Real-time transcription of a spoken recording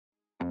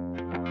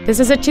This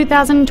is a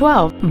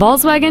 2012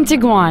 Volkswagen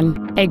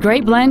Tiguan, a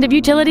great blend of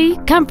utility,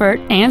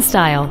 comfort, and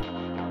style.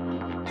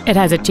 It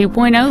has a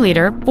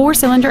 2.0-liter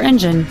four-cylinder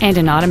engine and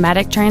an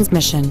automatic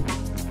transmission.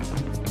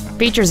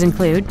 Features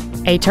include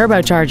a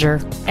turbocharger,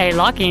 a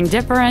locking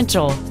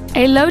differential,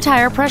 a low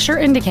tire pressure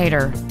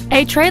indicator,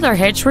 a trailer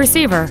hitch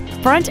receiver,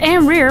 front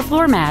and rear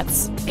floor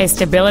mats, a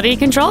stability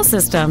control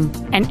system,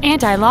 an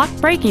anti-lock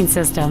braking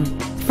system,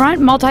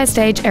 front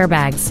multi-stage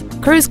airbags,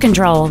 cruise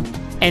control,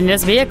 and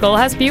this vehicle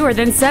has fewer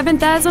than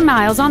 7,000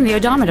 miles on the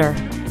odometer.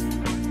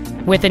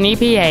 With an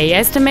EPA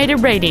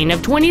estimated rating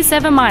of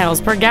 27 miles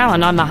per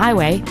gallon on the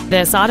highway,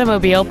 this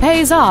automobile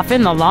pays off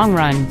in the long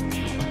run.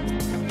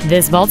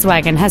 This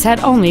Volkswagen has had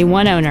only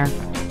one owner,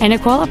 and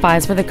it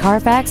qualifies for the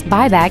Carfax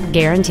buyback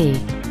guarantee.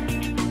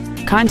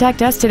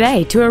 Contact us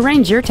today to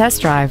arrange your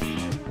test drive.